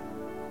us.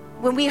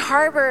 When we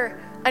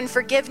harbor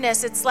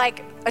unforgiveness, it's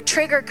like a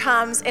trigger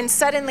comes and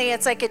suddenly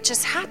it's like it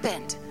just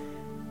happened.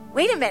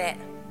 Wait a minute.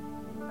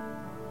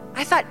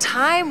 I thought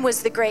time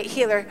was the great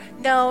healer.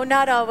 No,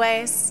 not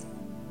always.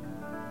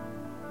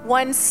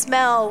 One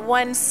smell,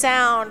 one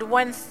sound,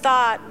 one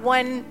thought,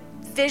 one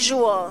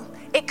visual,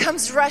 it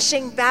comes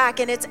rushing back,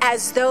 and it's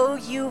as though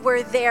you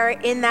were there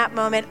in that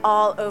moment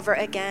all over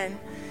again.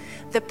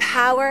 The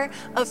power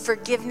of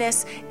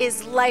forgiveness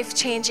is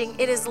life-changing,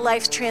 it is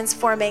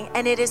life-transforming,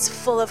 and it is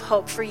full of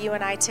hope for you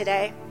and I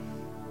today.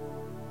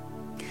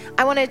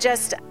 I want to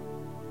just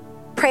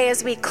pray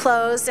as we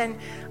close, and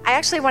I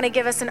actually want to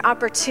give us an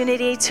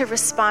opportunity to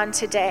respond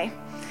today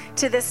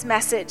to this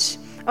message.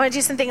 I want to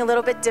do something a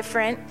little bit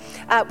different.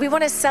 We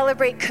want to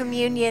celebrate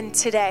communion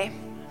today.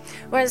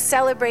 We want to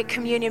celebrate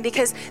communion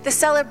because the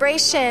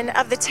celebration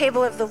of the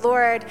table of the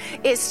Lord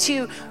is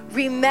to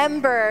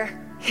remember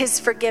his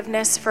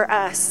forgiveness for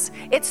us.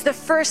 It's the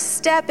first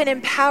step in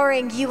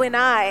empowering you and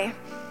I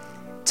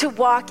to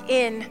walk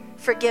in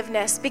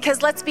forgiveness.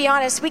 Because let's be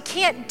honest, we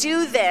can't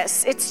do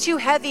this. It's too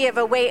heavy of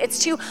a weight. It's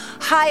too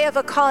high of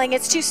a calling.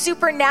 It's too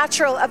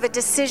supernatural of a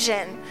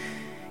decision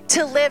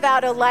to live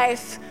out a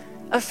life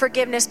of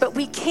forgiveness. But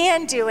we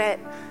can do it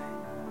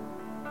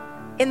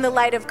in the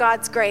light of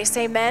God's grace.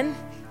 Amen?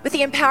 With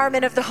the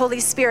empowerment of the Holy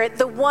Spirit,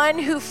 the one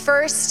who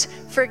first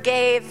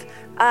forgave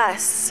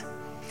us.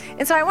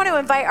 And so I want to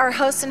invite our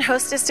host and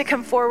hostess to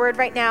come forward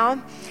right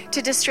now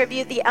to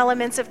distribute the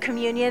elements of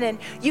communion. And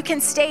you can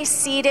stay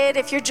seated.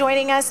 If you're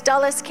joining us,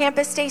 Dulles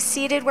Campus, stay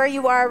seated where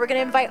you are. We're going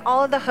to invite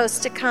all of the hosts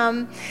to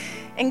come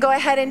and go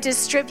ahead and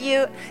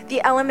distribute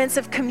the elements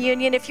of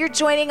communion. If you're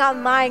joining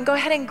online, go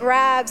ahead and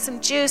grab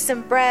some juice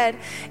and bread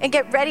and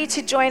get ready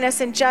to join us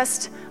in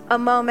just a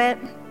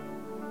moment.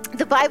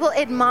 The Bible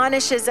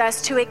admonishes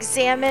us to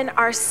examine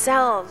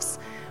ourselves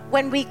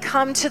when we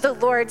come to the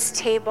Lord's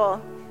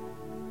table.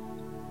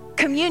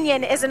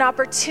 Communion is an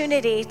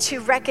opportunity to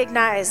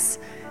recognize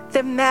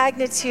the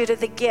magnitude of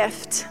the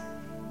gift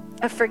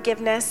of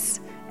forgiveness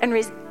and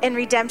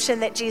redemption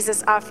that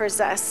Jesus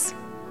offers us.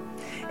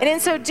 And in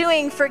so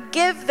doing,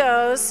 forgive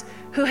those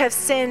who have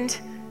sinned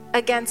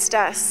against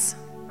us.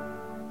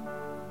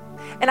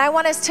 And I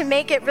want us to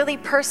make it really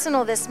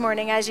personal this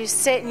morning as you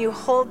sit and you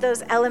hold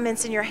those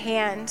elements in your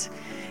hand.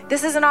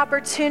 This is an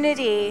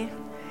opportunity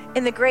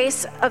in the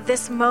grace of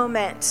this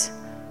moment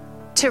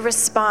to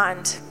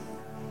respond.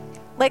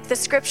 Like the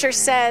scripture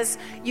says,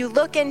 you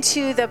look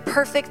into the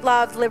perfect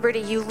law of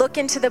liberty, you look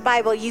into the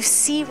Bible, you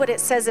see what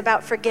it says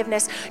about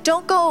forgiveness.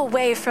 Don't go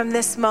away from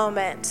this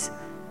moment.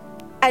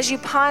 As you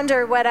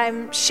ponder what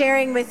I'm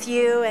sharing with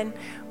you and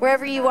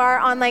wherever you are,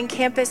 online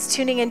campus,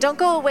 tuning in, don't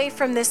go away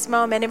from this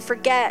moment and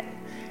forget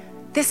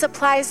this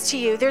applies to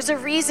you. There's a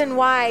reason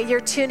why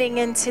you're tuning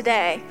in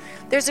today.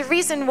 There's a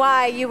reason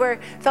why you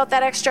felt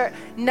that extra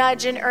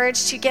nudge and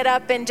urge to get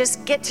up and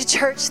just get to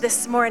church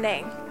this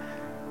morning,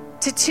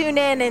 to tune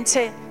in and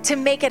to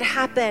make it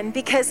happen,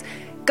 because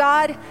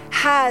God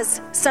has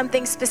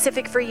something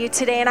specific for you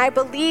today. And I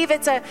believe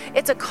it's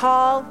a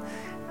call.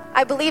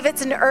 I believe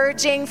it's an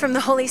urging from the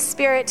Holy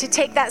Spirit to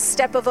take that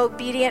step of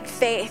obedient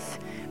faith,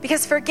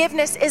 because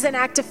forgiveness is an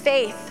act of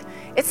faith.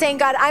 It's saying,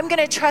 God, I'm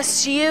going to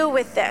trust you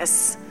with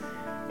this.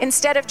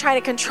 Instead of trying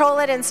to control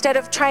it, instead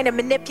of trying to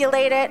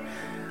manipulate it,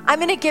 I'm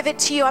going to give it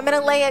to you. I'm going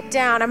to lay it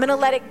down. I'm going to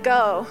let it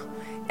go.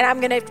 And I'm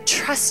going to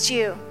trust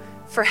you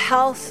for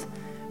health,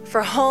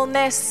 for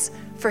wholeness,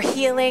 for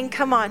healing.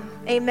 Come on.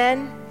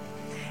 Amen.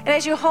 And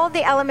as you hold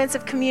the elements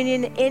of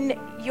communion in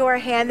your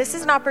hand, this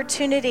is an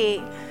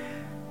opportunity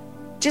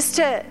just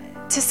to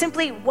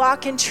simply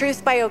walk in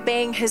truth by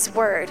obeying his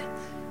word.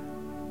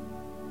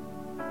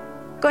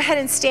 Go ahead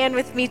and stand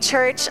with me,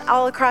 church,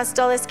 all across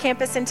Dulles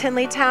Campus and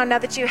Tinleytown, now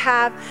that you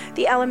have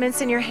the elements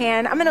in your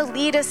hand. I'm going to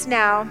lead us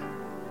now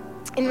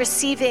in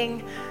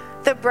receiving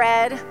the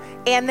bread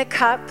and the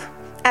cup,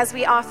 as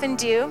we often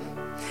do.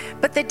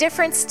 But the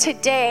difference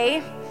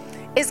today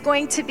is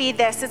going to be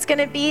this. It's going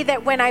to be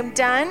that when I'm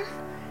done,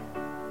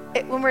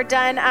 when we're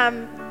done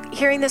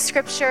hearing the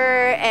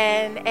scripture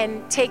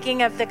and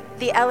taking of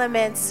the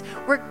elements,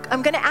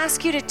 I'm going to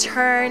ask you to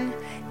turn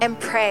and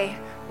pray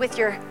with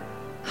your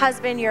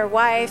husband, your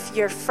wife,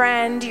 your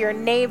friend, your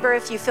neighbor,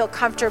 if you feel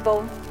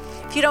comfortable.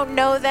 If you don't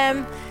know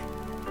them,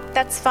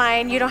 that's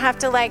fine. You don't have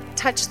to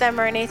touch them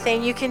or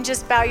anything. You can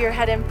just bow your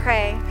head and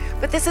pray.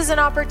 But this is an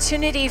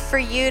opportunity for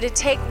you to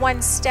take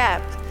one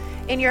step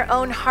in your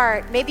own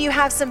heart. Maybe you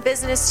have some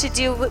business to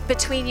do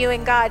between you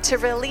and God, to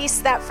release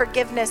that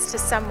forgiveness to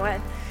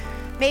someone.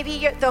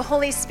 Maybe the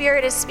Holy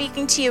Spirit is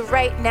speaking to you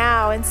right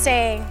now and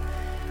saying,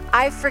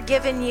 I've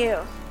forgiven you.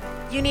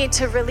 You need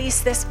to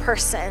release this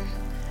person.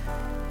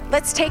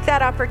 Let's take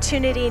that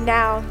opportunity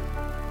now.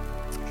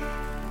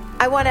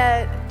 I want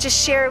to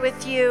just share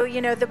with you,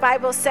 the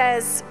Bible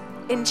says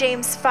in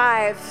James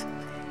 5,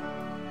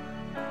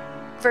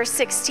 verse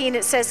 16,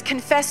 it says,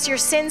 confess your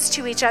sins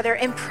to each other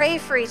and pray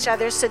for each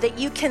other so that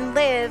you can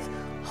live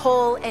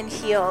whole and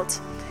healed.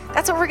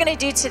 That's what we're going to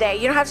do today.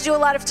 You don't have to do a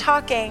lot of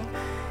talking.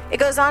 It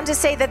goes on to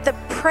say that the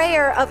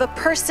prayer of a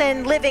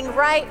person living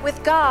right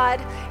with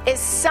God is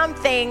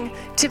something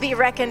to be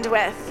reckoned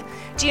with.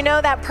 Do you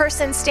know that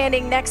person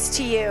standing next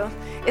to you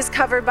is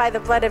covered by the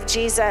blood of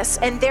Jesus,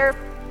 and their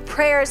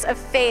prayers of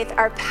faith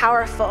are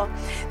powerful.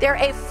 They're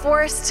a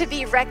force to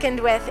be reckoned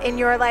with in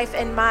your life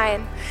and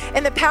mine.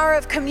 And the power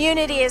of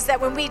community is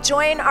that when we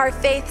join our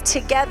faith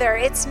together,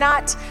 it's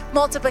not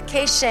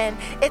multiplication,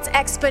 it's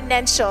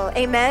exponential.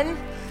 Amen?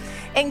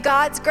 And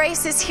God's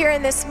grace is here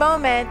in this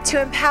moment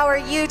to empower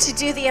you to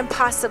do the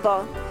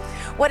impossible.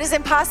 What is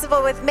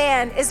impossible with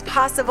man is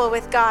possible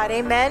with God.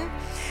 Amen?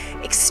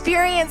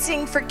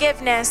 Experiencing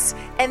forgiveness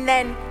and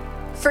then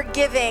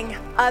forgiving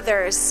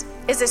others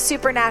is a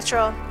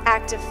supernatural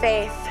act of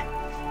faith.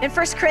 In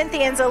 1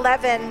 Corinthians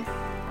 11,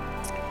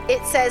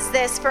 it says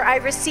this, "For I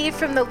received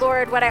from the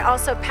Lord what I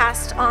also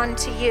passed on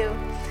to you.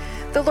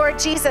 The Lord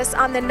Jesus,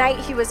 on the night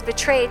he was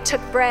betrayed,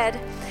 took bread,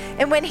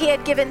 and when he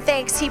had given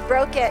thanks, he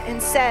broke it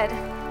and said,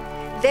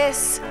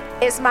 'This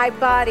is my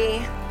body,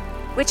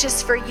 which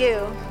is for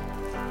you.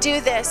 Do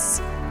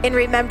this in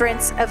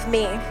remembrance of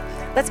me.'"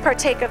 Let's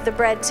partake of the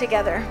bread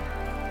together.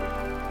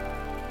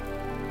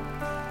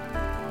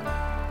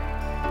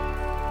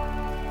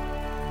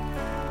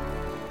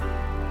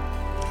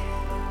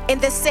 In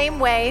the same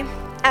way,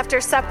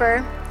 after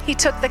supper, he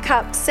took the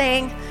cup,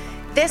 saying,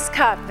 "This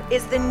cup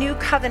is the new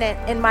covenant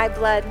in my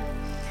blood.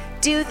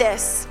 Do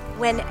this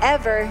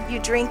whenever you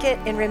drink it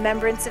in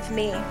remembrance of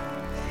me.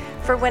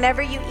 For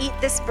whenever you eat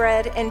this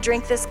bread and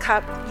drink this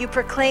cup, you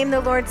proclaim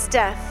the Lord's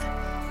death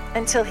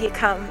until he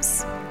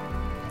comes."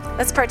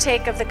 Let's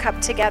partake of the cup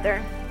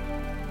together.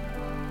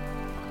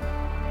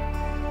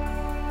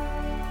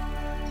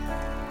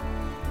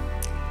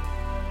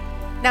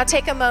 Now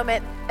take a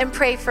moment and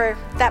pray for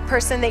that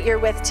person that you're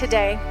with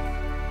today.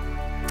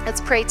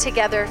 Let's pray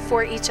together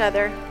for each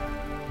other.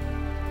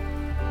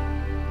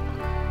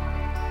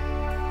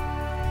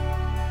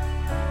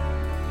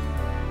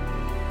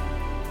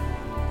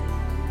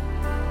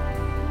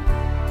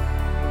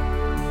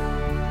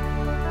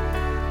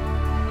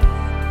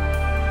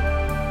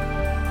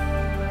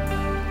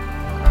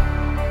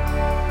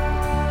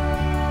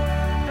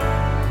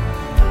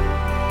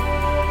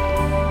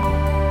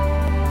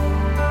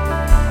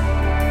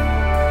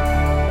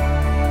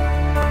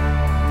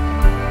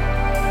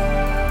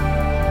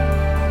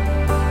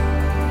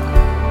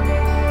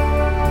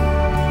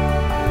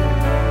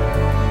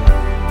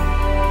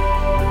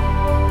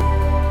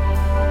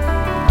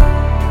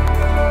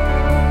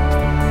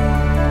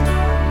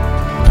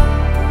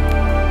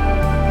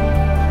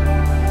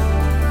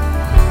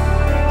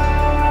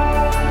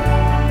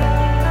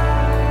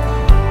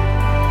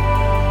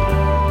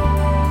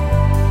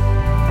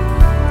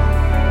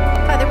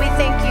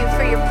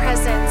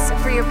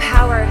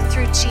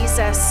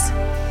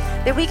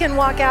 That we can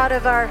walk out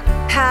of our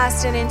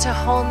past and into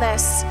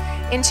wholeness,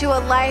 into a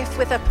life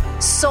with a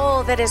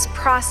soul that is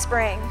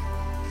prospering.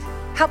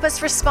 Help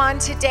us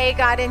respond today,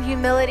 God, in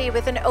humility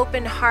with an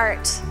open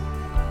heart.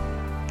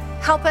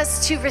 Help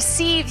us to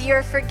receive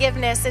your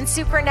forgiveness and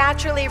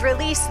supernaturally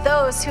release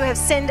those who have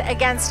sinned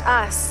against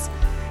us.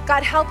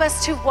 God, help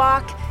us to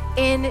walk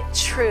in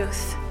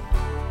truth,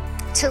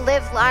 to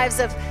live lives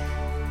of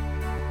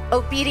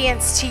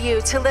obedience to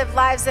you, to live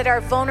lives that are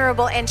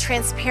vulnerable and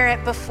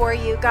transparent before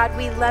you. God,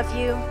 we love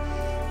you.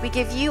 We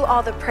give you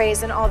all the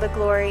praise and all the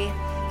glory.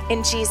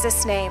 In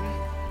Jesus' name,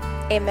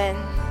 amen.